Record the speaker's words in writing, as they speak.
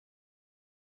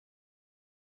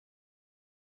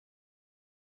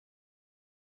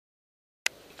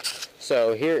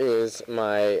So here is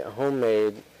my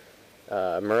homemade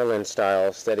Merlin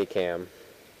style steadicam.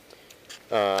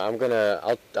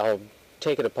 I'll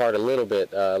take it apart a little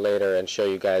bit later and show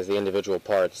you guys the individual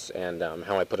parts and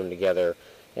how I put them together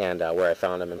and where I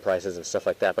found them and prices and stuff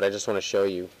like that. But I just want to show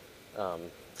you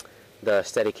the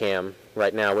steadicam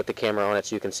right now with the camera on it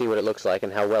so you can see what it looks like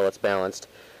and how well it's balanced.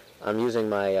 I'm using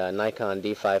my Nikon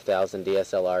D5000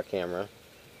 DSLR camera,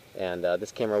 and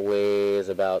this camera weighs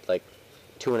about like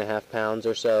 2.5 pounds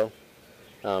or so,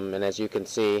 and as you can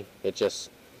see, it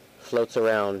just floats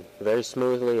around very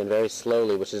smoothly and very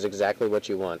slowly, which is exactly what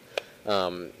you want.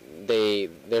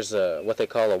 There's what they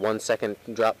call a 1-second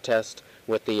drop test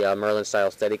with the Merlin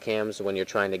style steadicams when you're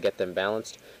trying to get them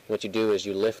balanced. What you do is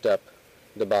you lift up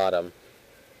the bottom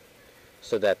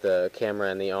so that the camera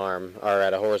and the arm are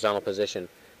at a horizontal position,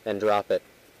 and drop it,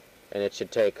 and it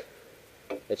should take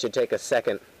a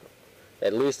second,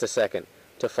 at least a second,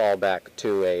 to fall back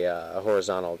to a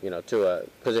horizontal, to a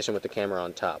position with the camera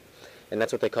on top, and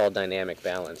that's what they call dynamic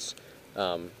balance.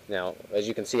 Now, as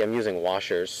you can see, I'm using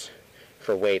washers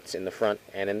for weights in the front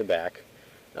and in the back,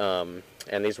 and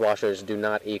these washers do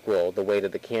not equal the weight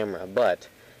of the camera, but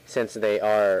since they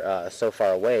are so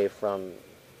far away from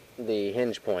the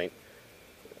hinge point,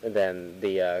 then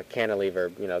the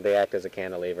cantilever, they act as a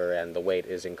cantilever, and the weight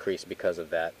is increased because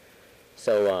of that.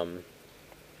 So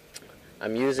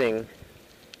I'm using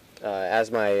as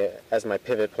my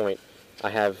pivot point, I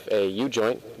have a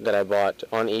U-joint that I bought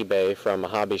on eBay from a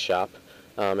hobby shop,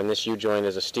 and this U-joint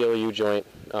is a steel U-joint.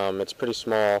 It's pretty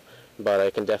small, but I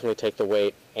can definitely take the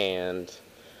weight, and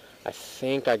I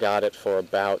think I got it for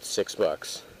about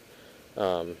 $6.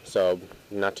 So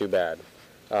not too bad.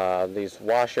 These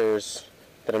washers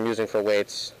that I'm using for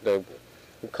weights, the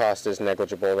cost is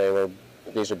negligible.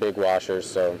 These are big washers,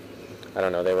 so I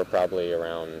don't know, they were probably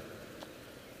around,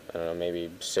 I don't know, maybe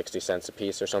 60 cents a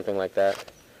piece or something like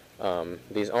that.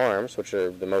 These arms, which are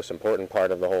the most important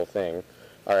part of the whole thing,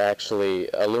 are actually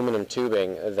aluminum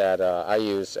tubing that I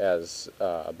use as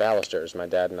ballasters. My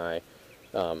dad and I,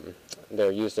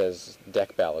 they're used as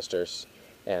deck ballasters,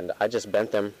 and I just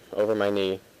bent them over my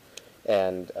knee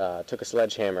and took a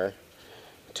sledgehammer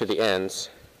to the ends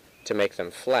to make them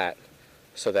flat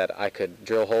so that I could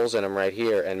drill holes in them right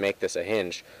here and make this a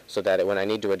hinge, so that when I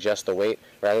need to adjust the weight,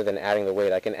 rather than adding the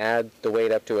weight, I can add the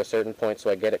weight up to a certain point so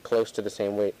I get it close to the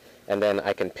same weight, and then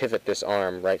I can pivot this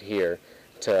arm right here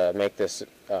to make this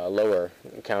lower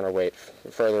counterweight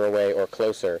further away or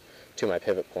closer to my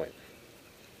pivot point.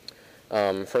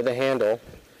 For the handle,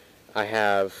 I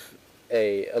have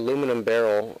a aluminum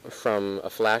barrel from a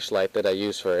flashlight that I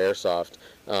use for airsoft.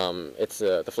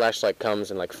 The flashlight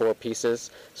comes in like 4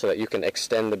 pieces so that you can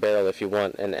extend the barrel if you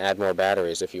want and add more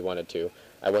batteries if you wanted to.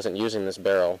 I wasn't using this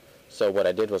barrel, so what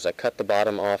I did was I cut the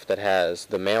bottom off that has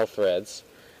the male threads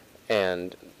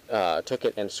and took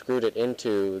it and screwed it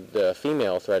into the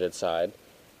female threaded side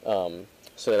so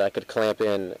that I could clamp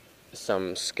in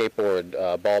some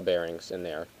skateboard ball bearings in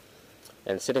there.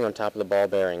 And sitting on top of the ball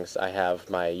bearings, I have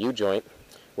my U-joint,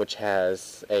 which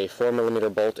has a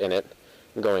 4mm bolt in it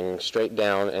going straight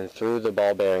down and through the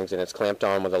ball bearings, and it's clamped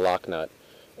on with a lock nut.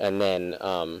 And then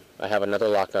I have another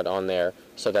lock nut on there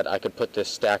so that I could put this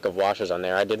stack of washers on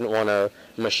there. I didn't want to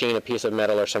machine a piece of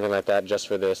metal or something like that just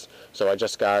for this, so I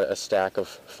just got a stack of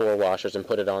 4 washers and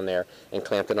put it on there and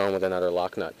clamped it on with another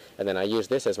lock nut. And then I use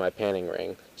this as my panning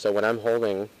ring. So when I'm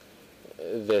holding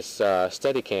this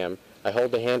Steadicam, I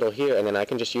hold the handle here, and then I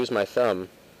can just use my thumb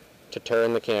to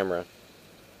turn the camera.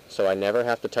 So I never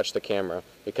have to touch the camera,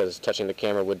 because touching the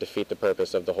camera would defeat the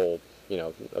purpose of the whole,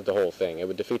 of the whole thing. It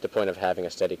would defeat the point of having a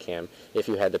Steadicam if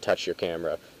you had to touch your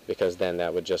camera, because then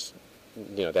that would just,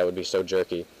 that would be so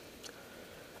jerky.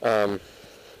 So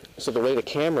the way the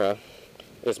camera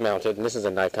is mounted, and this is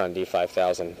a Nikon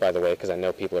D5000, by the way, because I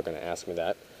know people are going to ask me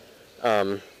that.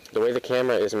 The way the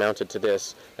camera is mounted to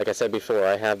this, like I said before,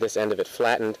 I have this end of it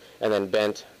flattened and then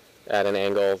bent at an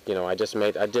angle. I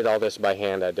did all this by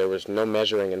hand. There was no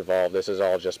measuring involved. This is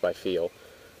all just by feel.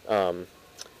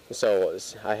 So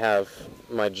I have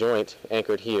my joint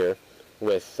anchored here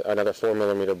with another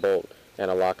 4mm bolt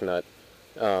and a lock nut.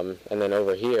 And then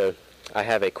over here, I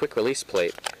have a quick release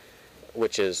plate,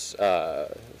 which is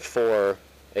for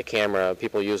a camera.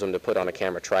 People use them to put on a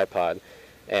camera tripod.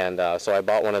 And so I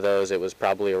bought one of those. It was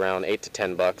probably around $8 to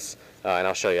 $10, and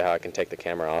I'll show you how I can take the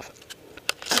camera off.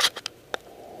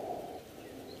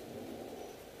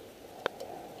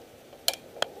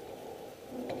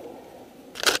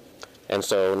 And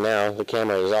so now the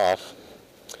camera is off,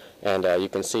 and you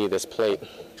can see this plate.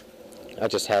 I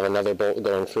just have another bolt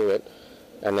going through it,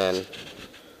 and then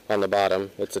on the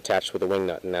bottom it's attached with a wing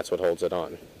nut, and that's what holds it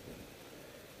on.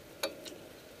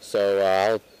 So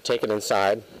I'll take it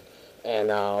inside, and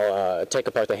I'll take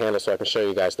apart the handle so I can show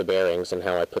you guys the bearings and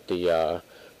how I put the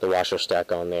washer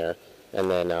stack on there. And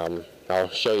then I'll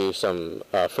show you some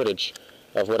footage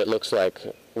of what it looks like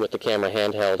with the camera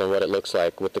handheld and what it looks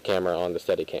like with the camera on the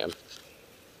Steadicam.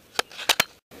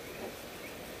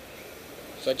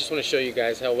 So I just want to show you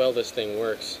guys how well this thing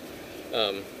works.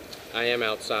 I am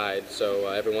outside, so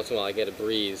every once in a while I get a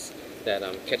breeze that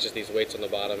catches these weights on the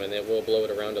bottom, and it will blow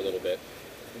it around a little bit.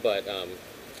 But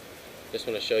just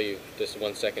want to show you this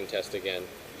 1 second test again,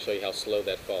 show you how slow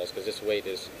that falls, because this weight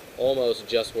is almost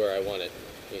just where I want it.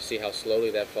 You see how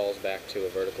slowly that falls back to a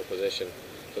vertical position.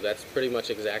 So that's pretty much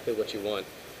exactly what you want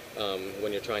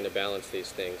when you're trying to balance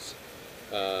these things.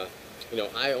 You know,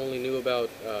 I only knew about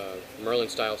Merlin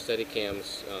style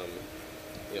Steadicams.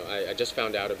 You know, I just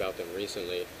found out about them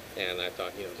recently, and I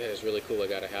thought, you know, that is really cool, I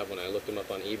gotta have one. I looked them up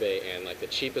on eBay, and like the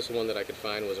cheapest one that I could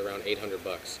find was around 800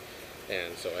 bucks.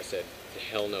 And so I said,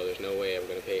 hell no, there's no way I'm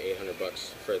going to pay 800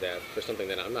 bucks for that, for something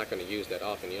that I'm not going to use that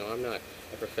often. You know, I'm not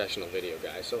a professional video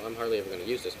guy, so I'm hardly ever going to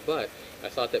use this. But I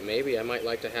thought that maybe I might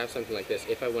like to have something like this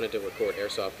if I wanted to record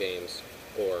airsoft games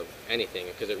or anything,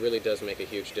 because it really does make a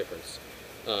huge difference.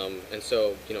 And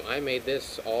so, you know, I made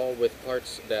this all with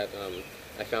parts that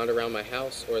I found around my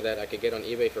house or that I could get on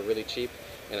eBay for really cheap.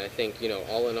 And I think, you know,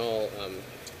 all in all,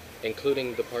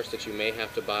 including the parts that you may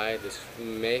have to buy, this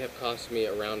may have cost me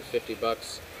around 50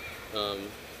 bucks,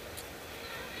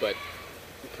 but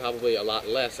probably a lot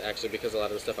less actually, because a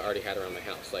lot of the stuff I already had around my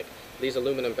house. Like these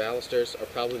aluminum balusters are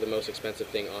probably the most expensive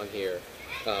thing on here,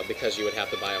 because you would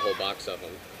have to buy a whole box of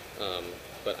them,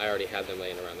 but I already had them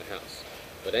laying around the house.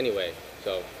 But anyway,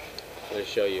 so I'm going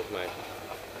to show you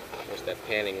there's that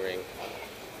panning ring.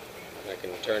 I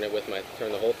can turn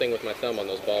the whole thing with my thumb on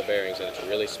those ball bearings, and it's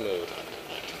really smooth.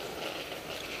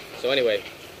 So anyway,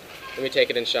 let me take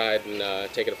it inside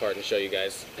and take it apart and show you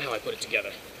guys how I put it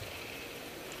together.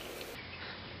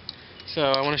 So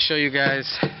I want to show you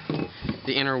guys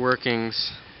the inner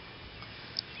workings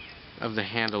of the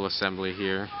handle assembly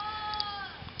here.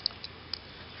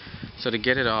 So to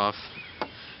get it off,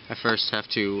 I first have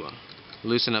to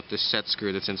loosen up this set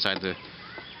screw that's inside the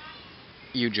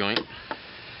U-joint.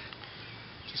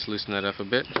 Just loosen that up a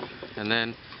bit, and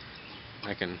then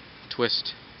I can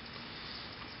twist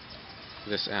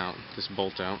this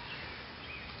bolt out,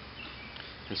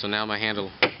 and so now my handle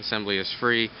assembly is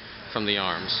free from the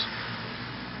arms.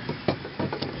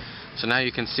 So now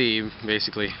you can see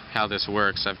basically how this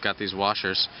works. I've got these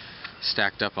washers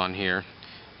stacked up on here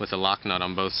with a lock nut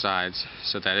on both sides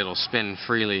so that it'll spin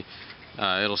freely,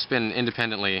 it'll spin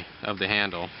independently of the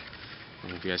handle. I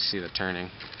don't know if you guys see that turning.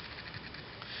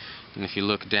 And if you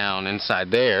look down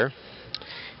inside there,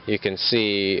 you can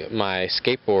see my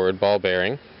skateboard ball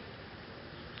bearing.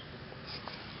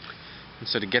 And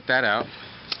so to get that out,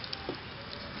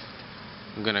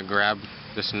 I'm going to grab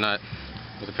this nut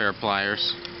with a pair of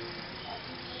pliers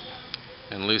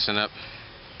and loosen up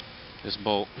this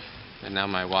bolt, and now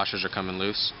my washers are coming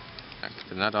loose. I get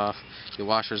the nut off, the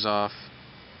washers off,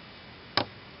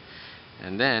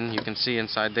 and then you can see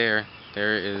inside there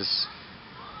is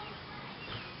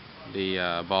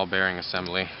the ball bearing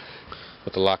assembly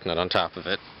with the lock nut on top of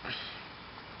it.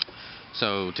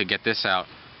 So to get this out,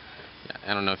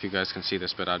 I don't know if you guys can see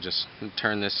this, but I'll just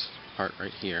turn this part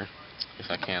right here. If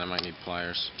I can, I might need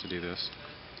pliers to do this.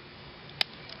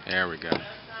 There we go.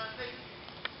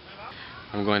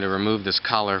 I'm going to remove this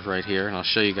collar right here, and I'll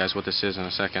show you guys what this is in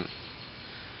a second.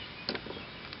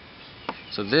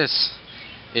 So this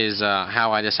is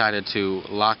how I decided to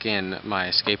lock in my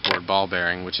skateboard ball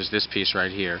bearing, which is this piece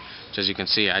right here. Which, as you can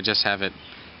see, I just have it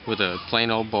with a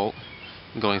plain old bolt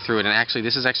going through it. And actually,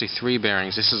 this is actually 3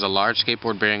 bearings. This is a large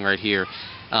skateboard bearing right here,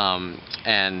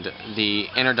 and the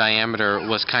inner diameter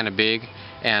was kind of big,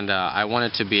 and I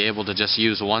wanted to be able to just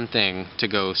use one thing to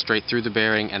go straight through the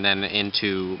bearing and then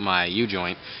into my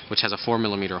U-joint, which has a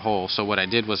 4mm hole. So what I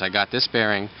did was I got this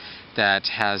bearing that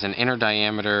has an inner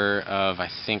diameter of, I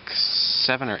think,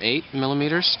 7 or 8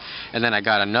 millimeters, and then I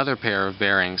got another pair of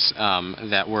bearings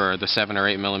that were the 7 or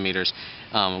 8 millimeters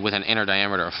with an inner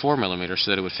diameter of 4 millimeters,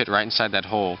 so that it would fit right inside that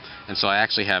hole. And so I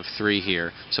actually have 3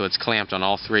 here, so it's clamped on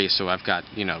all 3. So I've got,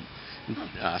 you know,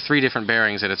 3 different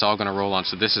bearings that it's all going to roll on.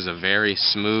 So this is a very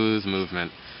smooth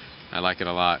movement. I like it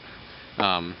a lot.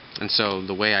 And so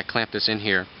the way I clamp this in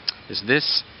here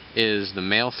is the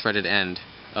male threaded end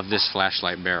of this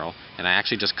flashlight barrel, and I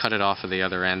actually just cut it off of the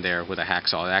other end there with a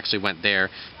hacksaw. It actually went there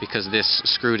because this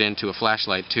screwed into a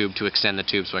flashlight tube to extend the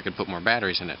tube so I could put more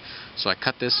batteries in it. So I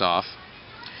cut this off,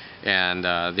 and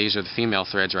these are the female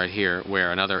threads right here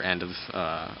where another end of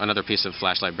another piece of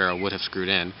flashlight barrel would have screwed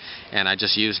in, and I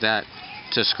just used that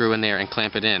to screw in there and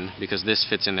clamp it in, because this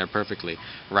fits in there perfectly.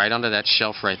 Right onto that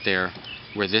shelf right there,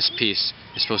 where this piece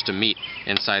is supposed to meet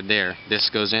inside there, this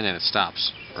goes in and it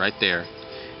stops right there.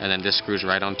 And then this screws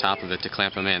right on top of it to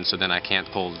clamp them in, so then I can't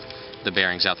pull the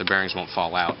bearings out. The bearings won't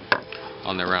fall out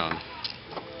on their own.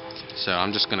 So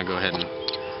I'm just going to go ahead and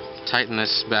tighten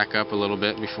this back up a little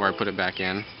bit before I put it back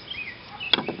in.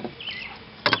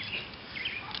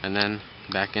 And then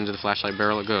back into the flashlight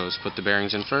barrel it goes. Put the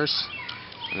bearings in first,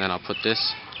 and then I'll put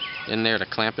this in there to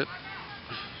clamp it.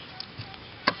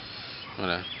 I'm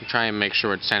going to try and make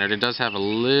sure it's centered. It does have a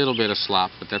little bit of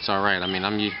slop, but that's alright. I mean,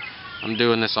 I'm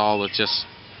doing this all with just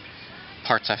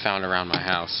parts I found around my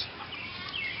house.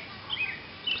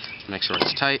 Make sure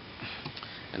it's tight.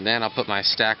 And then I'll put my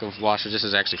stack of washers. This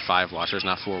is actually 5 washers,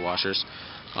 not 4 washers,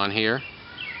 on here.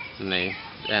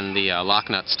 And the lock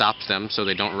nut stops them so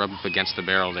they don't rub up against the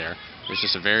barrel there. There's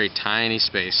just a very tiny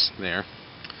space there.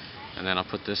 And then I'll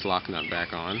put this lock nut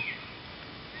back on.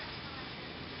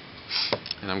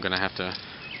 And I'm going to have to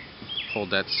hold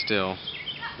that still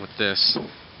with this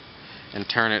and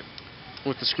turn it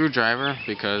with the screwdriver,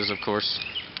 because of course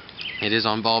it is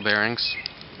on ball bearings,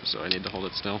 so I need to hold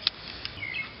it still.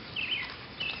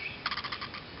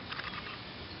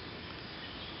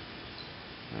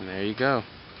 And there you go.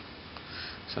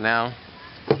 So now,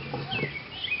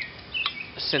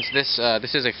 since this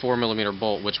is a 4mm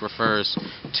bolt, which refers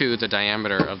to the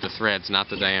diameter of the threads, not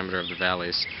the diameter of the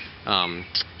valleys,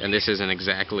 and this isn't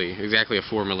exactly a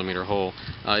 4mm hole.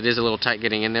 It is a little tight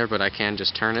getting in there, but I can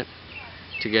just turn it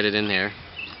to get it in there.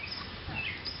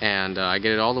 And I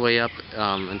get it all the way up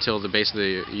until the base of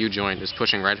the U-joint is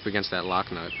pushing right up against that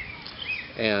lock nut.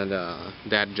 And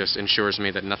that just ensures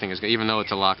me that nothing is going to, even though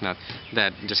it's a lock nut,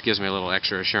 that just gives me a little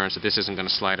extra assurance that this isn't going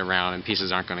to slide around and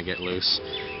pieces aren't going to get loose.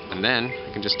 And then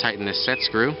I can just tighten this set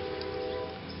screw.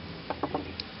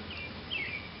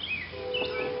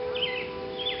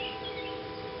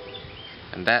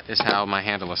 And that is how my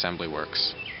handle assembly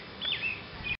works.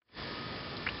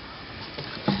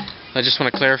 I just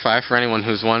want to clarify for anyone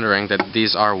who's wondering that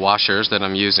these are washers that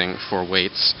I'm using for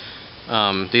weights.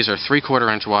 These are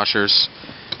 3/4 inch washers,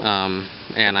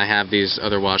 and I have these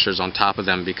other washers on top of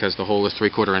them because the hole is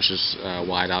 3/4 inches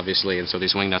wide, obviously, and so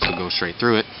these wing nuts would go straight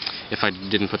through it if I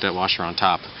didn't put that washer on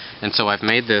top. And so I've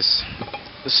made this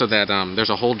so that there's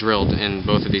a hole drilled in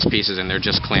both of these pieces, and they're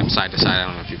just clamped side to side. I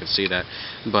don't know if you can see that,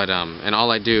 but and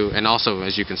all I do, and also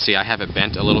as you can see, I have it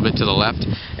bent a little bit to the left,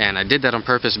 and I did that on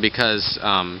purpose because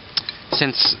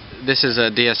since this is a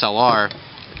DSLR,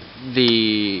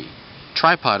 the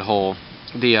tripod hole,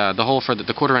 the hole for the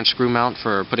 1/4 inch screw mount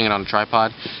for putting it on a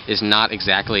tripod is not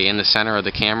exactly in the center of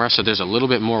the camera, so there's a little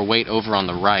bit more weight over on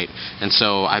the right, and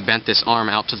so I bent this arm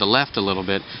out to the left a little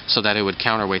bit so that it would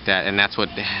counterweight that, and that's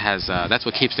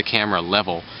what keeps the camera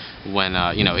level when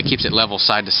it keeps it level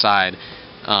side to side,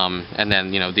 and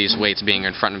then these weights being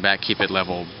in front and back keep it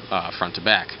level front to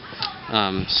back.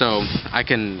 So I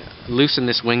can loosen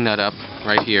this wing nut up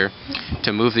right here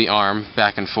to move the arm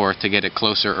back and forth to get it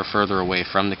closer or further away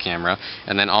from the camera.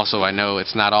 And then also I know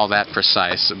it's not all that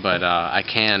precise, but I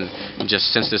can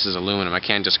just, since this is aluminum, I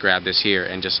can just grab this here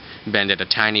and just bend it a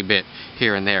tiny bit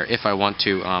here and there if I want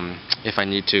to, if I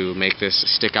need to make this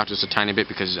stick out just a tiny bit,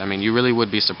 because I mean you really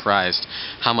would be surprised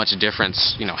how much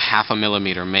difference 1/2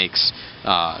 millimeter makes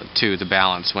to the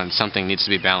balance when something needs to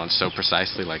be balanced so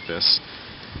precisely like this.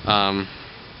 Let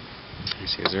me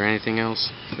see, is there anything else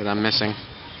that I'm missing?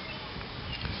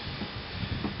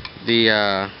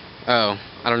 I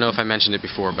don't know if I mentioned it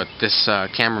before, but this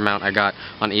camera mount I got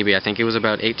on eBay, I think it was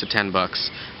about $8 to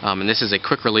 $10, and this is a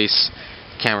quick release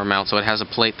camera mount, so it has a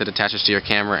plate that attaches to your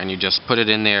camera, and you just put it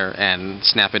in there and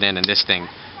snap it in, and this thing,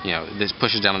 this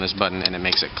pushes down on this button and it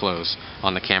makes it close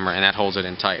on the camera, and that holds it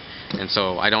in tight. And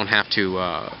so I don't have to,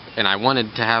 and I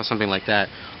wanted to have something like that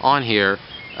on here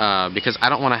because I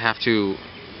don't want to have to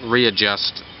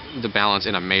readjust the balance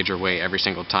in a major way every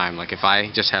single time. Like if I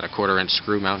just had a 1/4 inch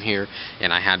screw mount here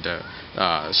and I had to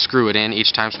screw it in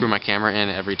each time, screw my camera in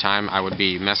every time, I would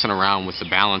be messing around with the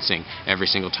balancing every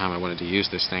single time I wanted to use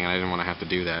this thing, and I didn't want to have to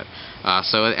do that.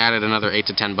 So it added another $8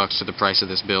 to $10 to the price of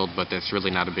this build, but that's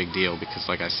really not a big deal because,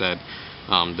 like I said,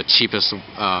 the cheapest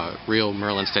real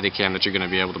Merlin Steadicam that you're going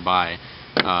to be able to buy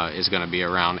is going to be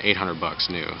around $800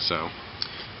 new. So,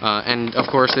 and of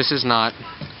course, this is not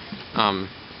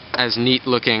as neat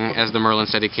looking as the Merlin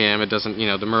Steadicam. It doesn't,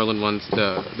 the Merlin ones,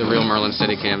 the real Merlin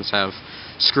Steadicams have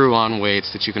screw-on weights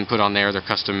that you can put on there. They're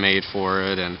custom made for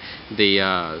it, and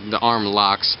the arm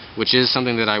locks, which is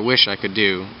something that I wish I could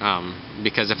do,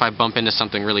 because if I bump into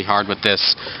something really hard with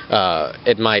this,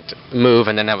 it might move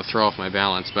and then that would throw off my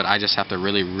balance, but I just have to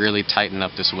really, really tighten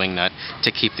up this wing nut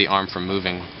to keep the arm from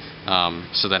moving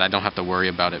so that I don't have to worry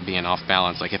about it being off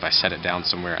balance, like if I set it down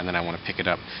somewhere and then I want to pick it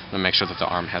up and make sure that the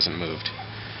arm hasn't moved.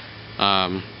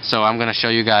 So I'm going to show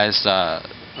you guys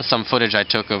some footage I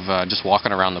took of just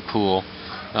walking around the pool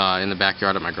in the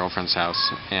backyard at my girlfriend's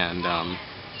house, and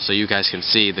so you guys can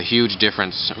see the huge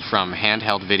difference from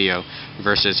handheld video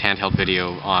versus handheld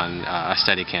video on a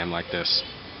Steadicam like this.